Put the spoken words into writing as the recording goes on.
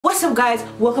What's up guys,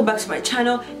 welcome back to my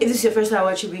channel. If this is your first time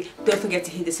watching me, don't forget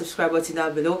to hit the subscribe button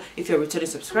down below. If you're a returning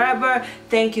subscriber,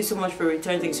 thank you so much for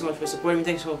returning, thank you so much for supporting me,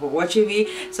 thank you so much for watching me.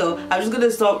 So I'm just gonna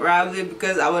stop rambling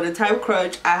because I'm on a time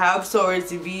crunch. I have somewhere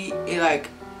to be in like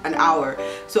an hour,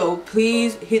 so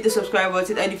please hit the subscribe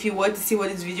button, and if you want to see what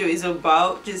this video is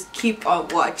about, just keep on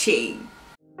watching.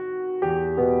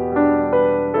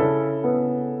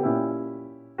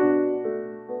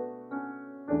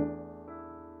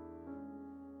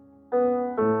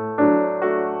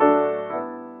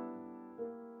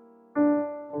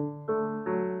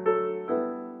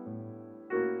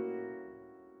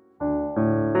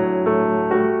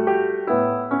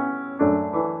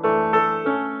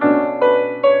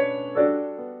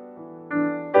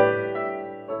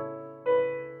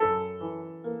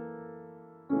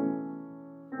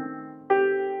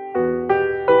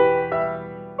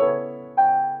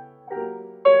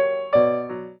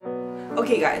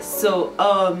 Okay guys, so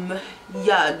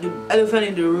yeah, the elephant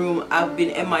in the room, I've been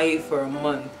MIA for a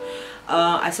month.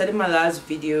 I said in my last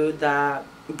video that,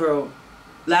 bro,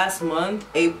 last month,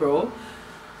 April,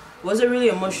 was a really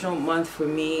emotional month for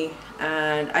me,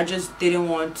 and I just didn't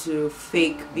want to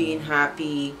fake being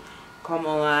happy, come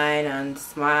online and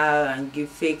smile and give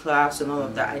fake laughs and all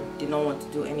of that. I did not want to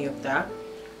do any of that,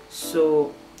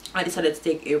 so I decided to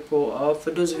take April off.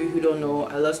 For those of you who don't know,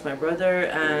 I lost my brother,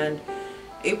 and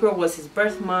April was his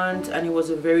birth month, and it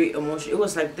was a very emotional, it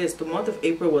was like this, the month of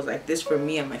April was like this for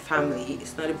me and my family.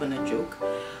 It's not even a joke,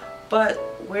 but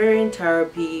we're in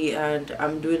therapy and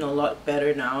I'm doing a lot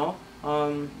better now.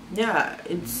 Yeah,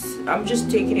 I'm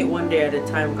just taking it one day at a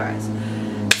time, guys.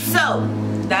 So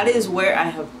that is where I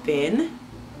have been,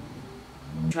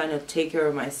 trying to take care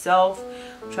of myself,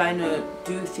 trying to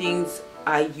do things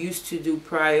I used to do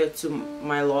prior to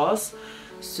my loss.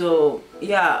 So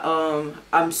yeah,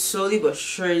 I'm slowly but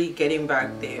surely getting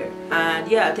back there, and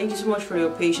yeah, thank you so much for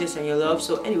your patience and your love.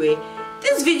 So anyway,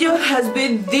 this video has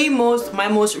been my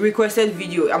most requested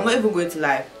video. I'm not even going to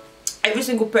lie. Every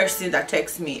single person that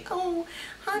texts me, oh,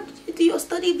 how did you do your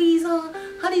study visa,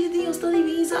 how did you do your study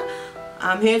visa,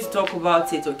 I'm here to talk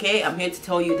about it. Okay, I'm here to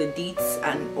tell you the deets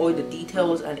and all the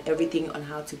details and everything on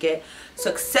how to get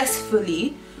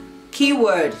successfully,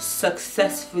 keyword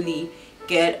successfully,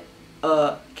 get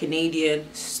a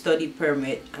Canadian study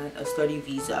permit and a study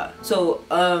visa. So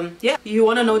yeah, if you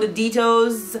want to know the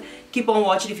details, keep on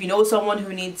watching. If you know someone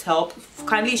who needs help,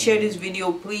 kindly share this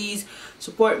video, please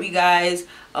support me guys.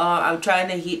 I'm trying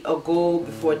to hit a goal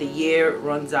before the year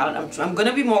runs out. I'm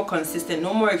gonna be more consistent,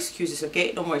 no more excuses,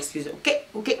 okay? No more excuses,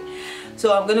 okay?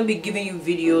 So I'm gonna be giving you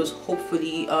videos,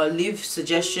 hopefully. Leave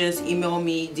suggestions, email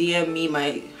me, DM me,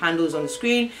 my handles on the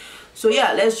screen. So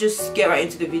yeah, let's just get right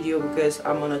into the video because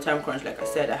I'm on a time crunch. Like I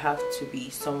said, I have to be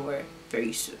somewhere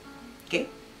very soon.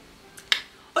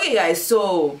 Okay guys,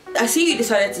 so I see you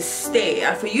decided to stay,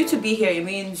 and for you to be here, it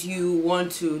means you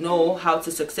want to know how to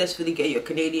successfully get your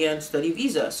Canadian study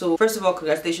visa. So first of all,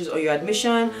 congratulations on your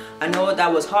admission. I know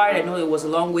that was hard, I know it was a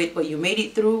long wait, but you made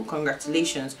it through.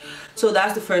 Congratulations. So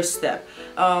that's the first step.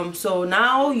 So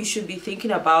now you should be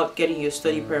thinking about getting your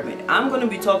study permit. I'm going to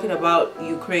be talking about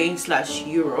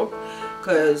Ukraine/Europe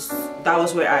because that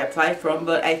was where I applied from,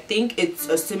 but I think it's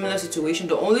a similar situation.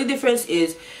 The only difference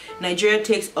is Nigeria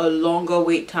takes a longer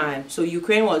wait time. So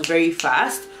Ukraine was very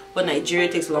fast, but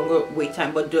Nigeria takes a longer wait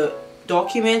time, but the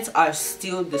documents are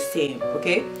still the same.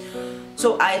 Okay,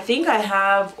 so I think I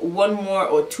have one more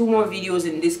or two more videos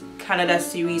in this Canada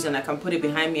series, and I can put it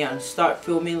behind me and start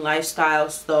filming lifestyle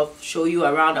stuff, show you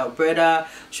around Alberta,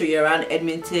 show you around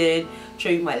Edmonton, show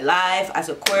you my life as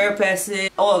a queer person,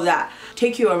 all of that,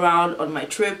 take you around on my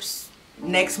trips.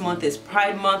 Next month is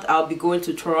Pride month. I'll be going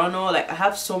to Toronto. Like, I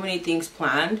have so many things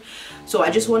planned, so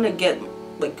I just want to get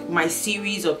like my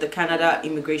series of the Canada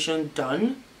immigration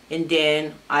done, and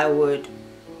then I would,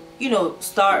 you know,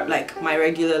 start like my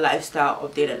regular lifestyle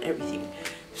update and everything.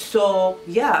 So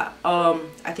yeah,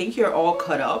 I think you're all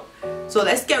caught up, so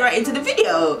let's get right into the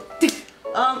video.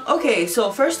 Okay,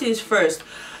 so first things first,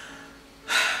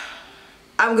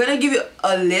 I'm gonna give you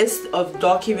a list of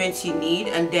documents you need,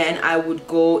 and then I would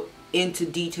go into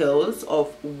details of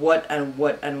what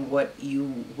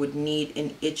you would need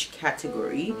in each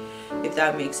category, if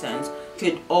that makes sense.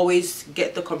 You could always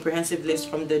get the comprehensive list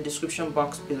from the description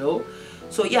box below.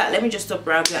 So yeah, let me just stop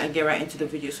rambling and get right into the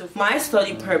video. So my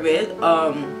study permit,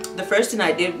 the first thing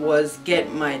I did was get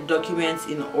my documents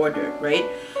in order, right?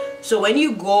 So when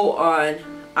you go on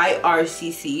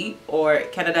IRCC or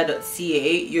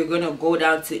Canada.ca, you're gonna go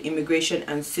down to immigration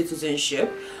and citizenship.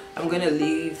 I'm gonna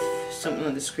leave something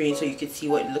on the screen so you can see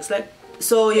what it looks like.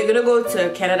 So you're gonna go to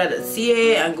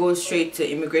Canada.ca and go straight to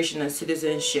immigration and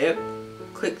citizenship.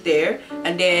 click there,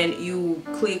 and then you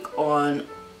click on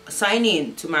sign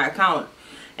in to my account,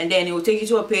 and then it will take you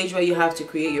to a page where you have to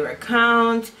create your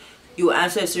account. You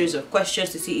answer a series of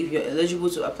questions to see if you're eligible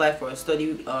to apply for a study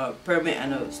permit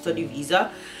and a study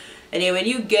visa. And then when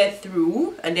you get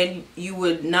through, and then you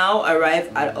would now arrive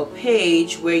at a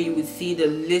page where you would see the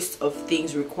list of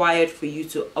things required for you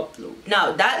to upload.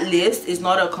 Now that list is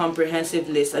not a comprehensive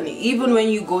list, and even when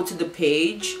you go to the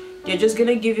page, they're just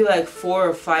gonna give you like 4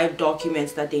 or 5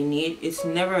 documents that they need. It's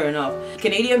never enough.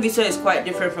 Canadian visa is quite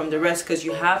different from the rest because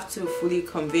you have to fully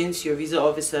convince your visa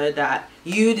officer that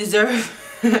you deserve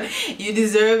you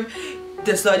deserve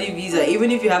the study visa. Even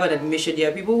if you have an admission, there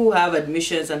are people who have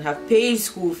admissions and have paid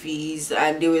school fees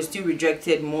and they were still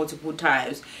rejected multiple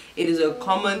times. It is a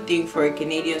common thing for a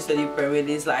Canadian study permit.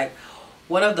 It's like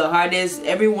one of the hardest.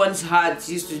 Everyone's hearts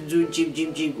used to do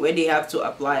jib when they have to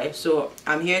apply. So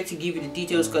I'm here to give you the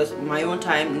details because my own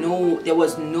time, there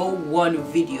was no one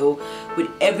video with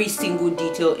every single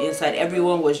detail inside.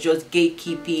 Everyone was just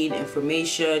gatekeeping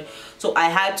information, so I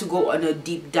had to go on a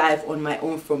deep dive on my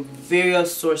own from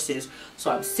various sources.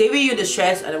 So I'm saving you the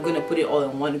stress and I'm gonna put it all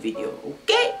in one video.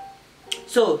 Okay,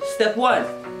 so step 1,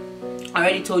 I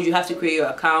already told you have to create your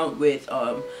account with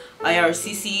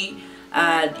IRCC,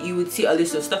 and you would see a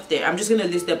list of stuff there. I'm just going to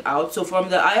list them out. So from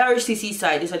the IRCC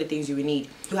side, these are the things you would need.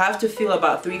 You have to fill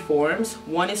about 3 forms.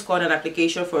 One is called an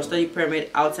application for a study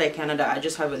permit outside Canada. I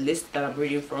just have a list that I'm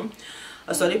reading from.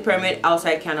 A study permit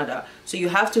outside Canada. So you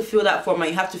have to fill that form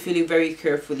and you have to fill it very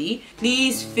carefully.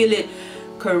 Please fill it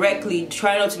correctly.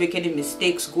 Try not to make any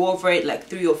mistakes. Go over it like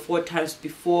 3 or 4 times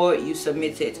before you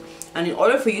submit it. And in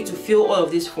order for you to fill all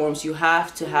of these forms, you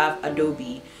have to have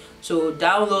Adobe. So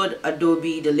download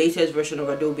Adobe, the latest version of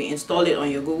Adobe, install it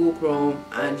on your Google Chrome,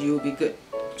 and you'll be good.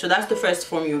 So that's the first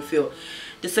form you fill.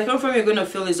 The second form you're going to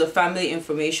fill is a family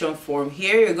information form.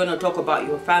 Here you're going to talk about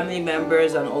your family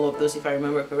members and all of those, if I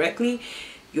remember correctly.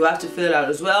 You have to fill it out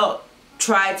as well.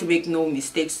 Try to make no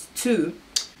mistakes too.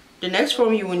 The next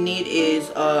form you will need is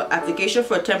application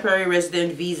for a temporary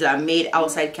resident visa made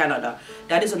outside Canada.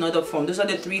 That is another form. Those are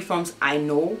the 3 forms I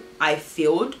know I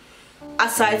filled,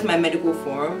 aside my medical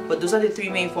form, but those are the 3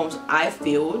 main forms I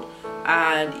filled.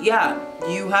 And yeah,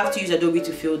 you have to use Adobe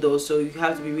to fill those, so you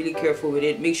have to be really careful with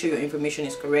it. Make sure your information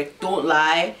is correct. Don't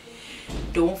lie,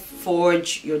 don't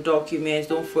forge your documents,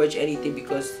 don't forge anything,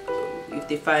 because if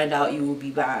they find out, you will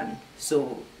be banned.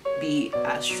 So be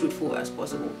as truthful as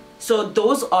possible. So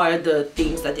those are the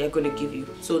things that they're going to give you.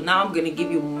 So now I'm going to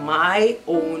give you my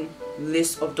own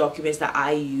list of documents that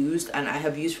I used and I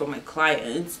have used for my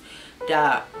clients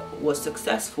that was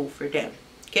successful for them.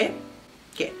 Okay,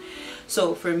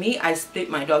 so for me, I split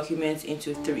my documents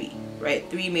into 3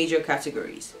 major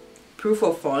categories: proof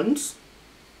of funds,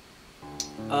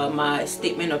 my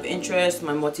statement of interest,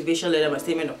 my motivation letter, my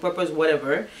statement of purpose,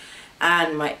 whatever,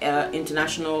 and my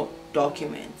international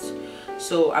documents.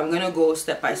 So I'm gonna go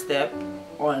step by step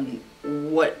on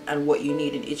what you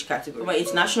need in each category. My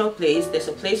international place, there's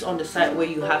a place on the site where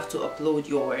you have to upload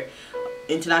your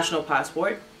international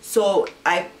passport. So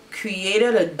I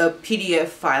created a PDF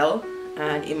file,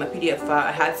 and in my PDF file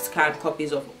I had scanned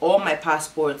copies of all my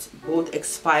passports, both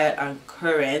expired and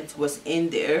current, was in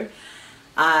there.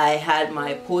 I had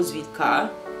my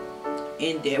post-vita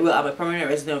in there. Well, I'm a permanent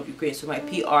resident of Ukraine, so my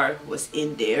PR was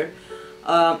in there.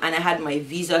 And I had my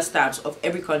visa stamps of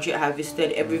every country I have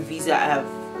visited, every visa I have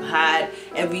had,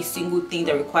 every single thing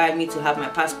that required me to have my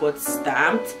passport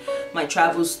stamped. My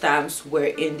travel stamps were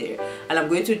in there, and I'm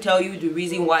going to tell you the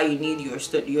reason why you need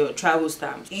your travel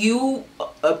stamps. You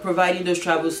providing those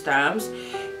travel stamps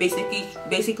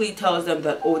basically tells them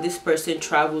that, oh, this person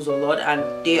travels a lot and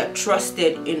they are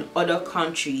trusted in other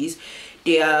countries.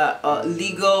 They are a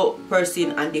legal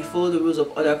person and they follow the rules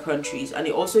of other countries. And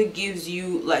it also gives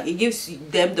you, like, it gives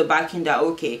them the backing that,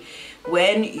 okay,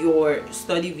 when your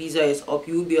study visa is up,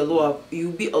 you'll be a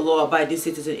law-abiding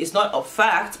citizen. It's not a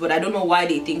fact, but I don't know why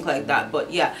they think like that.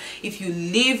 But yeah, if you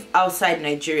live outside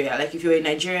Nigeria, like if you're a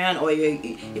Nigerian, or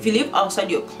if you live outside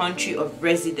your country of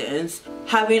residence,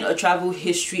 having a travel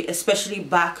history, especially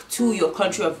back to your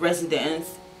country of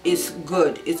residence, is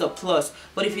good. It's a plus.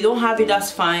 But if you don't have it,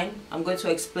 that's fine. I'm going to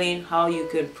explain how you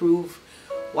can prove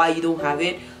why you don't have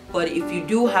it. But if you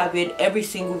do have it, every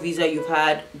single visa you've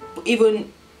had,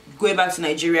 even going back to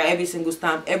Nigeria, every single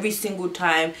stamp, every single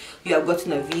time you have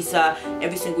gotten a visa,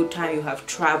 every single time you have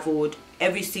traveled,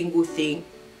 every single thing,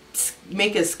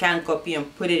 make a scan copy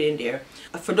and put it in there.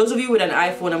 For those of you with an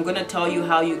iPhone, I'm going to tell you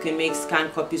how you can make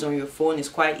scan copies on your phone. It's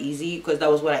quite easy because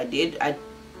that was what I did. I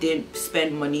didn't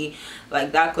spend money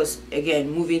like that, because again,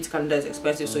 moving to Canada is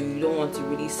expensive, so you don't want to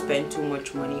really spend too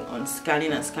much money on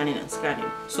scanning and scanning and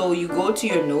scanning. So you go to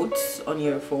your notes on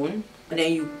your phone, and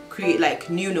then you create like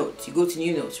new notes. You go to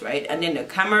new notes, right? And then the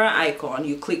camera icon,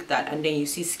 you click that, and then you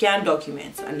see scan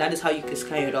documents, and that is how you can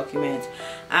scan your documents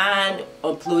and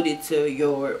upload it to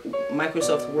your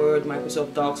Microsoft Word,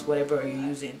 Microsoft Docs, whatever you're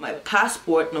using. My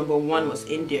passport number 1 was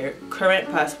in there, current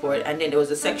passport, and then there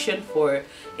was a section for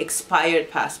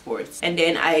expired passports, and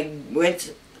then I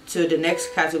went to the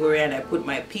next category and I put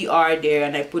my PR there,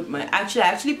 and I put my I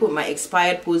actually put my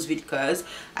expired post vid, because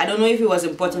I don't know if it was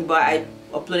important, but I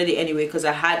uploaded it anyway because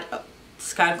I had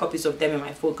scanned copies of them in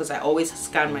my phone, because I always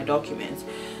scan my documents.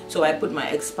 So I put my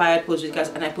expired post vid cards,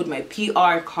 and I put my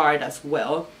PR card as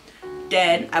well.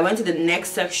 Then I went to the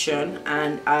next section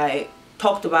and I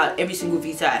talked about every single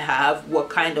visa I have, what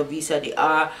kind of visa they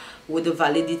are, with the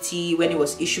validity, when it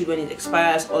was issued, when it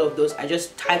expires, all of those. I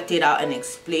just typed it out and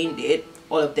explained it,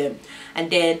 all of them. And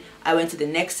then I went to the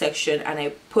next section and I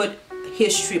put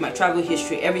history, my travel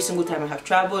history, every single time I have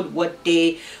traveled, what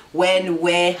day, when,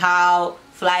 where, how,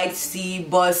 flight, sea,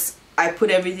 bus. I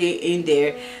put everything in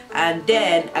there. And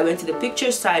then I went to the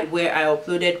picture side where I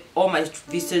uploaded all my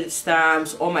visa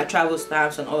stamps, all my travel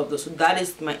stamps, and all of those. So that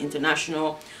is my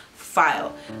international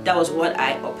file. That was what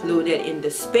I uploaded in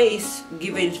the space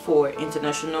given for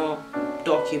international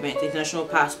document, international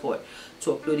passport,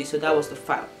 to upload it. So that was the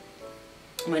file.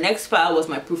 My next file was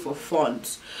my proof of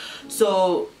funds.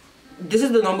 So this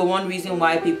is the number 1 reason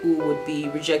why people would be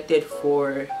rejected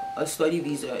for a study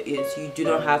visa, is you do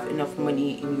not have enough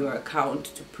money in your account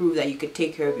to prove that you could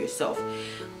take care of yourself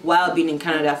while being in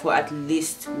Canada for at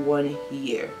least 1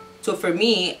 year. So for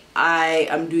me, I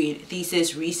am doing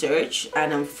thesis research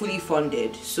and I'm fully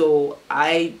funded, so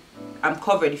I'm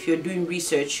covered. If you're doing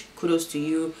research, kudos to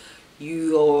you,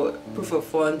 your proof of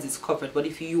funds is covered. But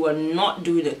if you are not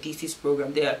doing a thesis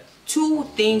program, there are 2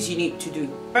 things you need to do.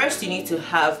 First, you need to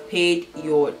have paid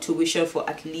your tuition for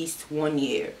at least 1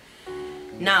 year.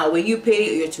 Now when you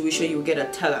pay your tuition, you get a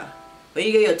teller. When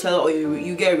you get your teller, or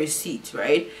you get a receipt,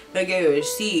 right? When you get your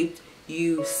receipt,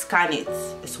 you scan it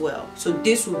as well. So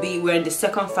this will be, we're in the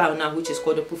second file now, which is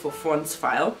called the proof of funds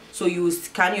file. So you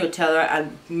scan your teller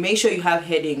and make sure you have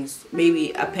headings,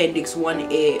 maybe appendix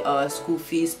 1A, school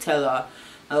fees, teller,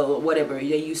 whatever.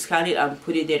 Then you scan it and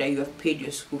put it there that you have paid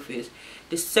your school fees.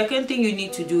 The second thing you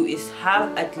need to do is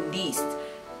have at least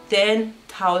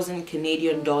 10,000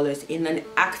 Canadian dollars in an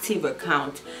active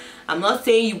account. I'm not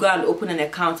saying you go and open an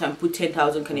account and put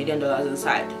 10,000 Canadian dollars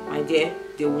inside, my dear.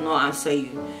 They will not answer you.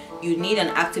 You need an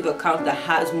active account that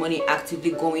has money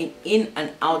actively going in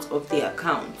and out of the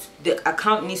account. The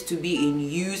account needs to be in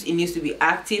use, it needs to be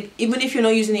active, even if you're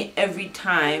not using it every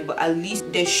time, but at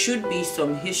least there should be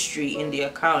some history in the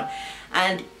account.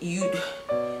 And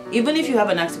even if you have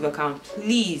an active account,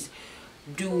 please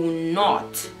do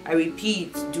not, I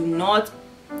repeat, do not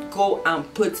go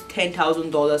and put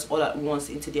 $10,000 all at once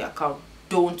into the account.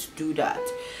 Don't do that.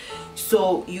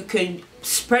 So you can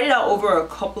spread it out over a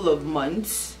couple of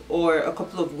months or a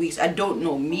couple of weeks. I don't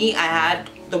know. Me, I had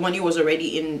the money was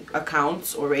already in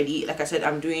accounts already. Like I said,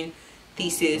 I'm doing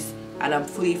thesis and I'm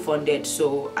fully funded,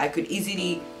 so I could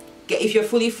easily get, if you're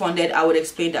fully funded, I would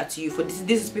explain that to you. For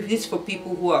this is for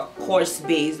people who are course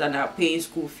based and are paying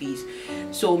school fees.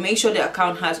 So make sure the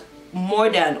account has more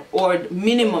than or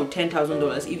minimum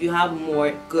 $10,000. If you have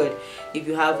more, good. If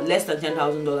you have less than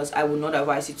 $10,000, I would not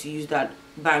advise you to use that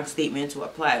bank statement to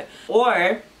apply.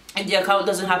 Or if the account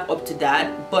doesn't have up to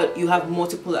that, but you have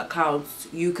multiple accounts,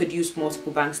 you could use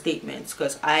multiple bank statements,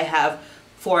 because I have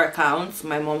 4 accounts,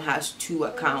 my mom has 2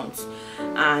 accounts,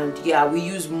 and yeah, we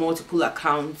use multiple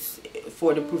accounts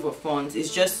for the proof of funds.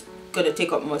 It's just gonna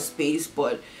take up more space,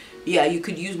 but yeah, you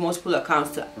could use multiple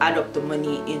accounts to add up the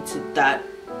money into that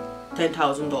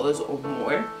 $10,000 or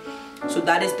more. So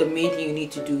that is the main thing you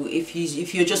need to do. If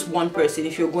you're just one person,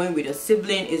 if you're going with a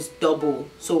sibling, is double.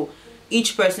 So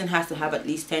each person has to have at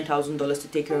least $10,000 to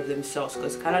take care of themselves,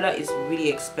 because Canada is really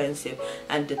expensive,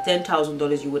 and the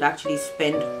 $10,000 you would actually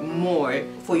spend more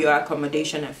for your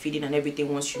accommodation and feeding and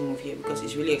everything once you move here, because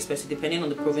it's really expensive depending on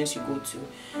the province you go to.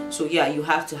 So yeah, you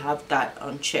have to have that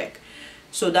on check.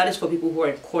 So that is for people who are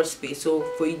in course space. So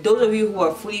for those of you who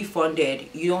are fully funded,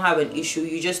 you don't have an issue.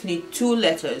 You just need 2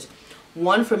 letters.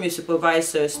 One from your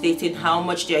supervisor stating how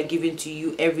much they are giving to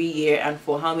you every year and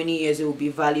for how many years it will be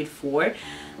valid for,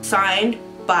 signed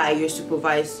by your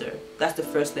supervisor. That's the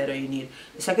first letter you need.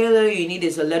 The second letter you need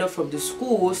is a letter from the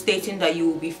school stating that you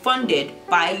will be funded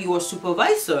by your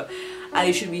supervisor, and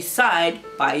it should be signed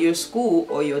by your school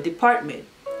or your department.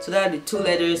 So that are the 2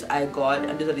 letters I got,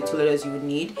 and those are the 2 letters you would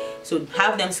need. So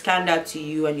have them scan that to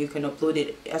you and you can upload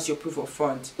it as your proof of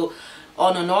funds. So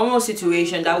on a normal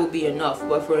situation that would be enough,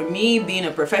 but for me being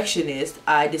a perfectionist,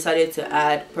 I decided to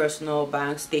add personal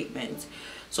bank statements.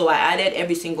 So I added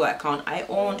every single account I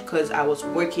owned because I was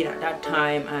working at that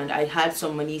time and I had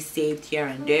some money saved here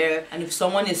and there. And if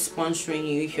someone is sponsoring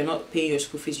you, if you're not paying your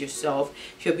school fees yourself,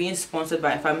 if you're being sponsored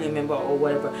by a family member or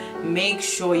whatever, make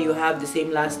sure you have the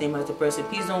same last name as the person.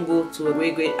 Please don't go to a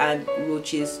great aunt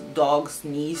Roach's dog's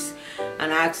niece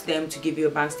and ask them to give you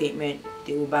a bank statement.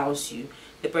 They will bounce you.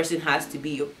 The person has to be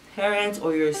your parent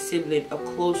or your sibling, a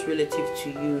close relative to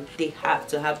you. They have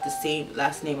to have the same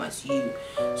last name as you.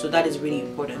 So that is really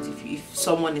important if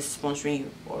someone is sponsoring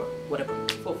you or whatever.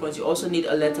 For funds, you also need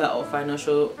a letter of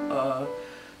financial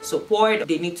support.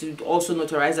 They need to also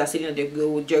notarize that, saying that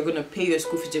they're going to pay your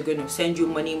school fees, they're going to send you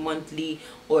money monthly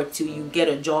or till you get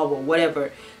a job or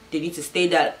whatever. They need to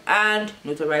state that and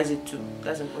notarize it too.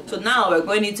 That's important. So now we're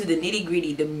going into the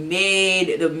nitty-gritty, the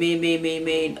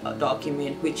main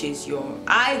document, which is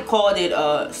I called it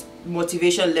a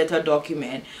motivation letter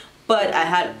document, but I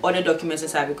had other documents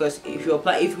inside because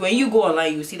when you go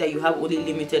online, you see that you have only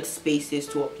limited spaces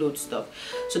to upload stuff.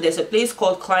 So there's a place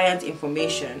called client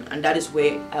information, and that is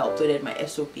where I uploaded my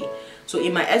SOP. So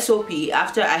in my SOP,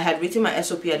 after I had written my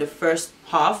SOP at the first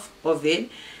half of it,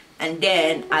 and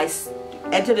then I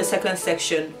entered the second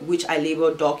section, which I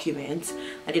labeled documents,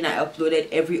 and then I uploaded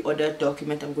every other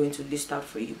document I'm going to list out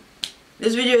for you.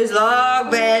 This video is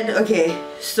long, man. Okay,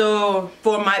 so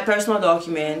for my personal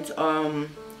document,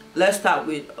 let's start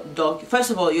with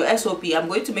first of all, your SOP. I'm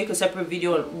going to make a separate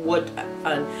video on what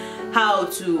and how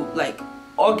to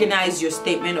organize your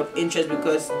statement of interest,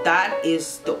 because that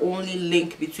is the only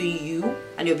link between you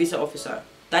and your visa officer.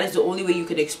 That is the only way you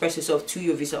can express yourself to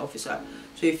your visa officer.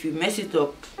 So if you mess it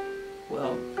up,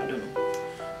 well, I don't know.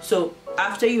 So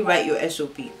after you write your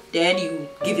SOP, then you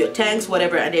give your thanks,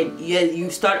 whatever, and then you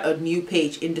start a new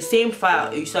page. In the same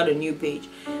file, you start a new page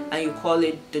and you call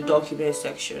it the document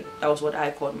section. That was what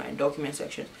I called my document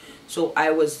section. So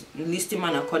I was listing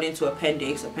mine according to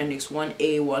appendix 1A,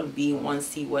 1B,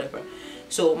 1C, whatever.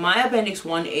 So my appendix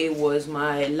 1A was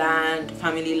my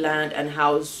family land and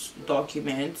house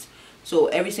documents. So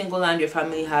every single land your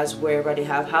family has, wherever they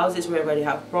have houses, wherever they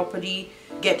have property,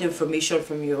 get the information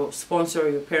from your sponsor or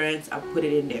your parents and put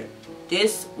it in there.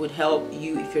 This would help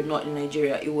you if you're not in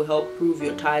Nigeria. It will help prove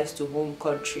your ties to home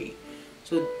country.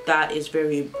 So that is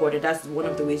very important. That's one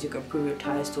of the ways you can prove your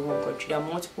ties to home country. There are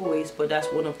multiple ways, but that's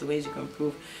one of the ways you can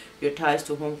prove your ties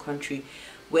to home country.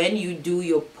 When you do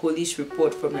your police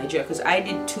report from Nigeria, because I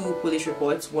did 2 police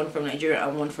reports, one from Nigeria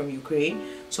and one from Ukraine.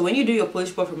 So when you do your police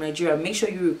report from Nigeria, make sure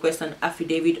you request an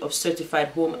affidavit of certified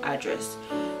home address.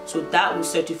 So that will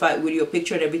certify with your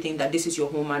picture and everything that this is your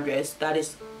home address. That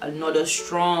is another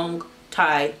strong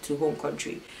tie to home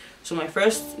country. So my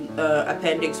first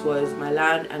appendix was my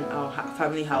land and our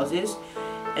family houses,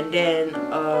 and then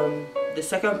the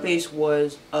second page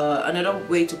was another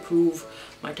way to prove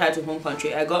my tie to home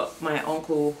country. I got my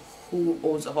uncle who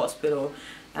owns a hospital,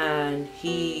 and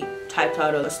he typed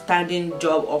out a standing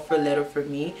job offer letter for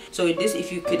me. So in this,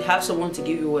 if you could have someone to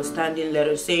give you a standing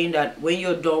letter saying that when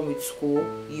you're done with school,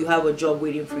 you have a job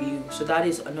waiting for you. So that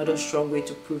is another strong way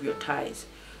to prove your ties.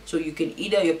 So you can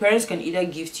your parents can either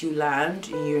gift you land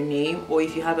in your name, or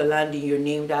if you have a land in your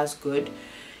name, that's good.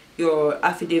 Your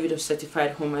affidavit of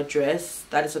certified home address,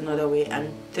 that is another way.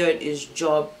 And third is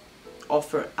job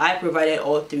offer. I provided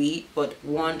all 3, but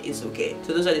 1 is okay.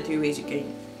 So those are the 3 ways you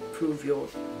can prove your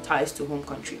ties to home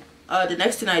country. The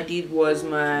next thing I did was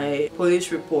my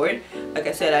police report. Like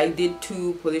I said, I did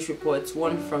 2 police reports,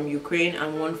 one from Ukraine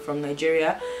and one from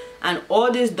Nigeria, and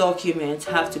all these documents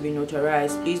have to be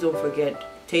notarized. Please don't forget,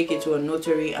 take it to a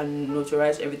notary and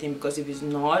notarize everything, because if it's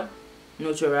not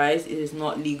notarized, it is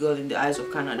not legal in the eyes of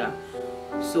Canada.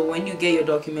 So when you get your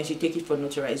documents, you take it for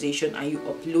notarization and you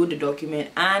upload the document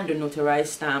and the notarized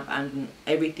stamp and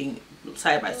everything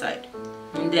side by side.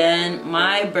 And then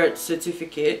my birth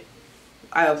certificate,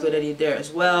 I uploaded it there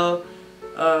as well.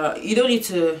 You don't need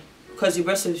to, because your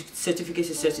birth certificate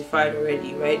is certified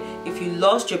already, right? If you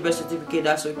lost your birth certificate,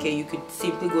 that's okay. You could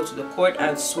simply go to the court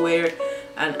and swear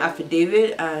an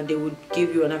affidavit, and they would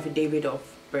give you an affidavit of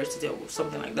birth certificate or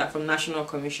something like that from National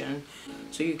Commission.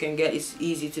 So you can get, it's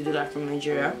easy to do that from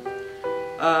Nigeria.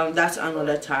 That's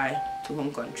another tie to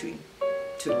home country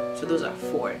too. So those are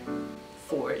four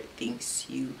things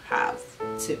you have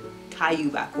to tie you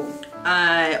back home.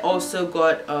 I also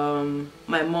got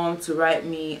my mom to write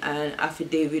me an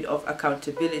affidavit of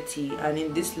accountability, and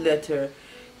in this letter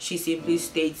she simply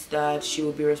states that she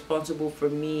will be responsible for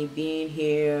me being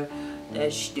here,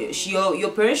 that your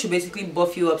parents should basically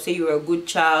buff you up, say you're a good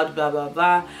child, blah blah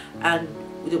blah. And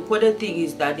the important thing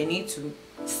is that they need to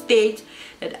state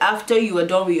that after you are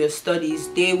done with your studies,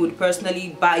 they would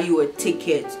personally buy you a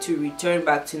ticket to return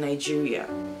back to Nigeria.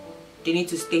 They need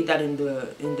to state that in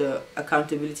the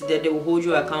accountability, that they will hold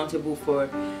you accountable for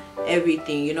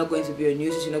everything. You're not going to be a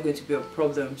nuisance, you're not going to be a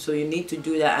problem. So you need to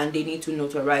do that, and they need to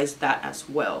notarize that as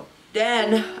well.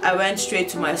 Then I went straight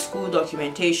to my school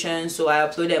documentation. So I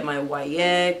uploaded my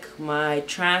WAEC, my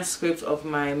transcript of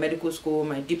my medical school,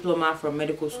 my diploma from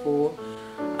medical school.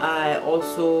 I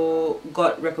also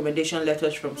got recommendation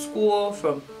letters from school,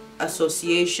 from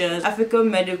associations, African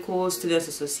Medical Students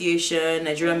Association,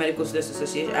 Nigerian Medical Students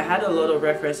Association. I had a lot of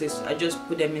references. I just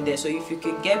put them in there. So if you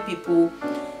can get people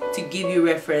to give you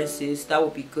references, that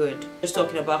would be good. Just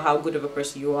talking about how good of a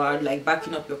person you are, like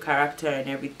backing up your character and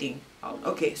everything.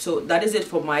 Okay, so that is it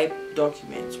for my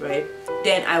documents, right?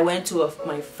 Then I went to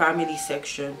my family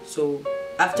section. So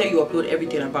after you upload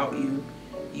everything about you,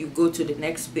 you go to the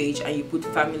next page and you put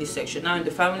family section. Now in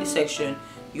the family section,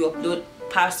 you upload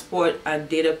passport and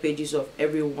data pages of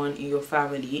everyone in your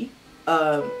family,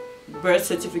 birth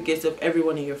certificates of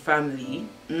everyone in your family,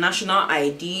 national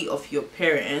ID of your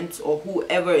parents or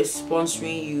whoever is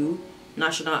sponsoring you,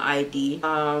 national ID,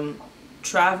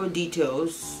 travel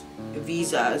details,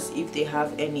 visas if they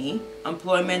have any,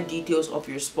 employment details of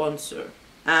your sponsor,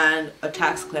 and a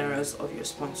tax clearance of your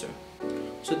sponsor.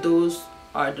 So those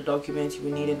are the documents you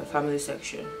will need in the family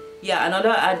section. Yeah, another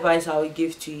advice I would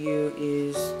give to you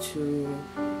is to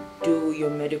do your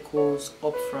medicals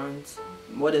upfront.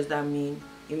 What does that mean?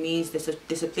 It means there's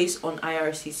a place on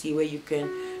IRCC where you can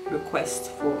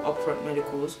request for upfront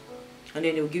medicals, and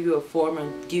then they'll give you a form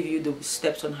and give you the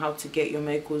steps on how to get your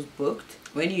medicals booked.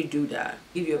 When you do that,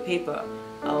 give you a paper.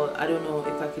 I don't know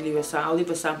if I can leave a sample. I'll leave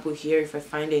a sample here if I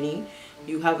find any.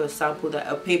 You have a sample,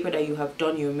 a paper that you have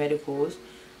done your medicals,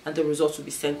 and the results will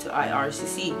be sent to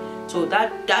IRCC. So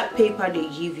that paper they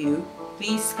give you,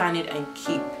 please scan it and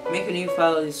keep. Make a new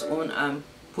file on its own and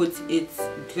put it,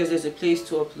 because there's a place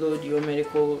to upload your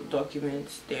medical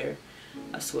documents there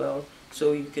as well.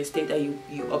 So you can state that you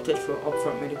opted for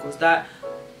upfront medicals. That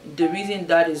the reason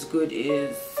that is good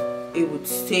is it would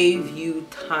save you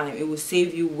time. It will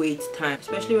save you wait time,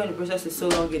 especially when the process is so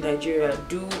long in Nigeria.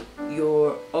 Do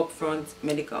your upfront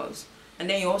medicals. And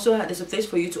then you also have, there's a place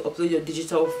for you to upload your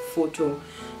digital photo.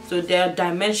 So there are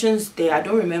dimensions there, I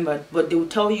don't remember, but they will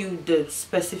tell you the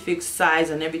specific size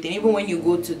and everything. Even when you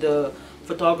go to the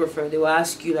photographer, they will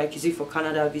ask you, like, is it for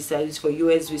Canada visa, is it for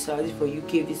US visa, is it for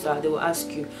UK visa? They will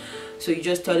ask you. So you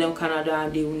just tell them Canada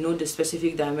and they will know the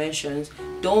specific dimensions.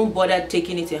 Don't bother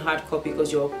taking it in hard copy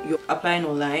because you're applying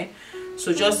online.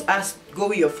 So just go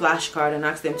with your flashcard and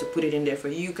ask them to put it in there for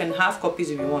you. You can have copies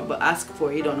if you want, but ask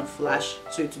for it on a flash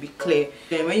so it to be clear.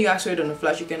 Then when you ask for it on a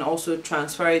flash, you can also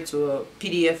transfer it to a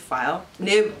PDF file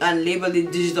and label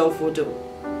it digital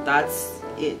photo. That's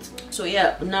it. So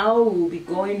yeah, now we'll be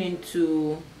going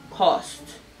into cost,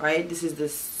 right? This is the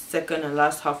second and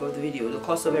last half of the video, the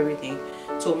cost of everything.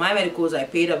 So my medicals, I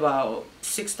paid about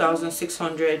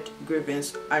 6,600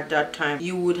 grievance at that time.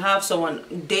 You would have someone,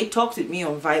 they talked with me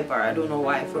on Viber, I don't know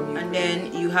why, from you. And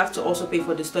then you have to also pay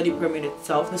for the study permit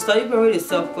itself. The study permit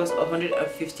itself costs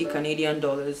 150 Canadian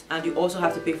dollars, and you also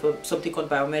have to pay for something called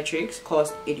biometrics,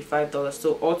 cost $85.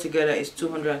 So altogether it's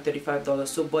 $235.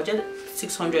 So budget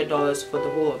 $600 for the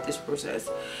whole of this process.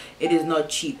 It is not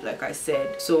cheap, like I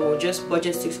said. So just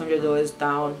budget $600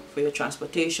 down for your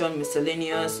transportation,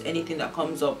 miscellaneous, anything that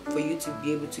comes up for you to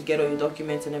be able to get all your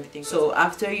documents and everything. So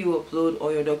after you upload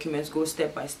all your documents, go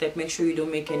step by step. Make sure you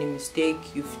don't make any mistake.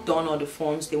 You've done all the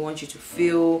forms they want you to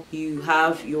fill. You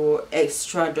have your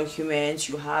extra documents.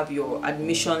 You have your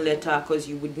admission letter, because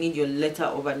you would need your letter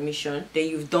of admission. Then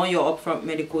you've done your upfront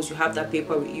medicals. You have that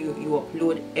paper with you. You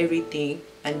upload everything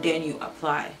and then you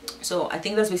apply. So I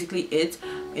think that's basically it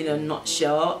in a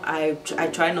nutshell. I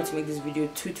try not to make this video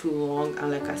too long, and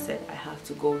like I said, I have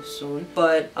to go soon.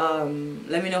 But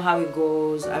let me know how it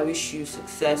goes. I wish you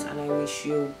success and I wish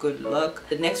you good luck.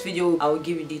 The next video I will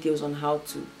give you details on how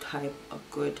to type a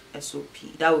good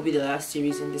SOP. That will be the last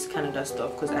series in this Canada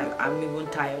stuff, because I'm even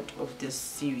tired of this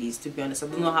series, to be honest. I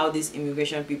don't know how these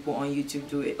immigration people on YouTube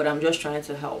do it, but I'm just trying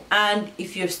to help. And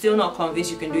if you're still not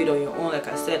convinced, you can do it on your own. Like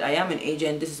I said, I am an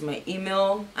agent. This is my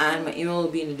email, and my email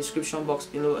will be in the description box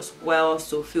below as well,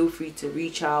 so feel free to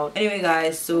reach out. Anyway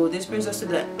guys, so this brings us to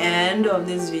the end of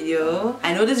this video.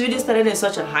 I know this video started in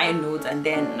such a high note, and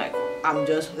then like I'm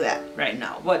just there right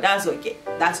now, but that's okay.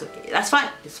 That's okay. That's fine.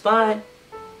 It's fine.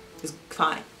 It's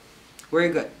fine. We're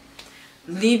good.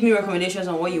 leave me recommendations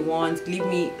on what you want. Leave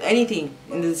me anything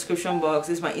in the description box.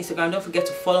 This is my Instagram. Don't forget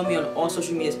to follow me on all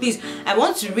social medias, please. I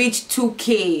want to reach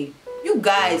 2K. You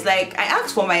guys, like, I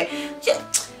asked for my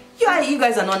you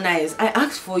guys are not nice. I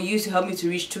asked for you to help me to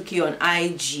reach 2K on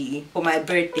IG for my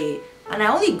birthday, and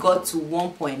I only got to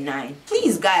 1.9.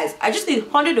 Please guys, I just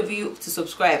need 100 of you to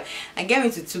subscribe and get me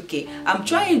to 2K. I'm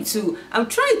trying to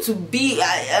be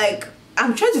like,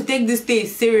 I'm trying to take this thing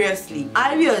seriously.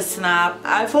 I be on Snap.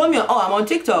 I follow me on, oh, I'm on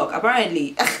TikTok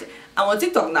apparently. I'm on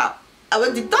TikTok now. I'm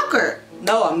a TikToker.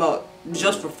 No, I'm not.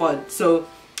 Just for fun. So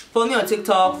follow me on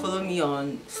TikTok, follow me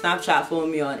on Snapchat, follow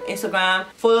me on Instagram,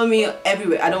 follow me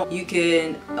everywhere. You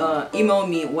can email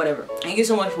me, whatever. Thank you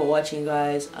so much for watching,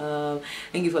 guys.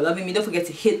 Thank you for loving me. Don't forget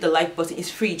to hit the like button. It's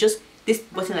free. Just this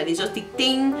button like this, just the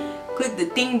thing. Click the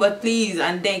thing, but please,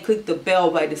 and then click the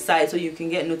bell by the side so you can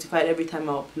get notified every time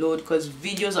I upload, because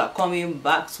videos are coming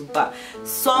back to back.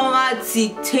 Summer tea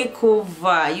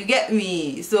takeover, you get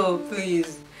me? So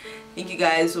please, thank you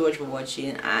guys so much for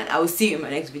watching, and I will see you in my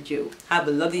next video. Have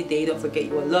a lovely day. Don't forget,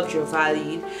 you are loved, you're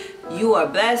valued, you are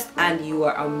blessed, and you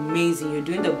are amazing. You're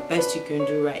doing the best you can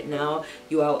do right now.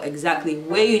 You are exactly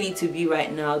where you need to be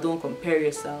right now. Don't compare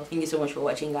yourself. Thank you so much for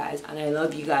watching, guys, and I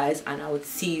love you guys, and I will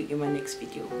see you in my next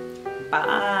video.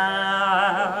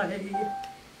 Bye.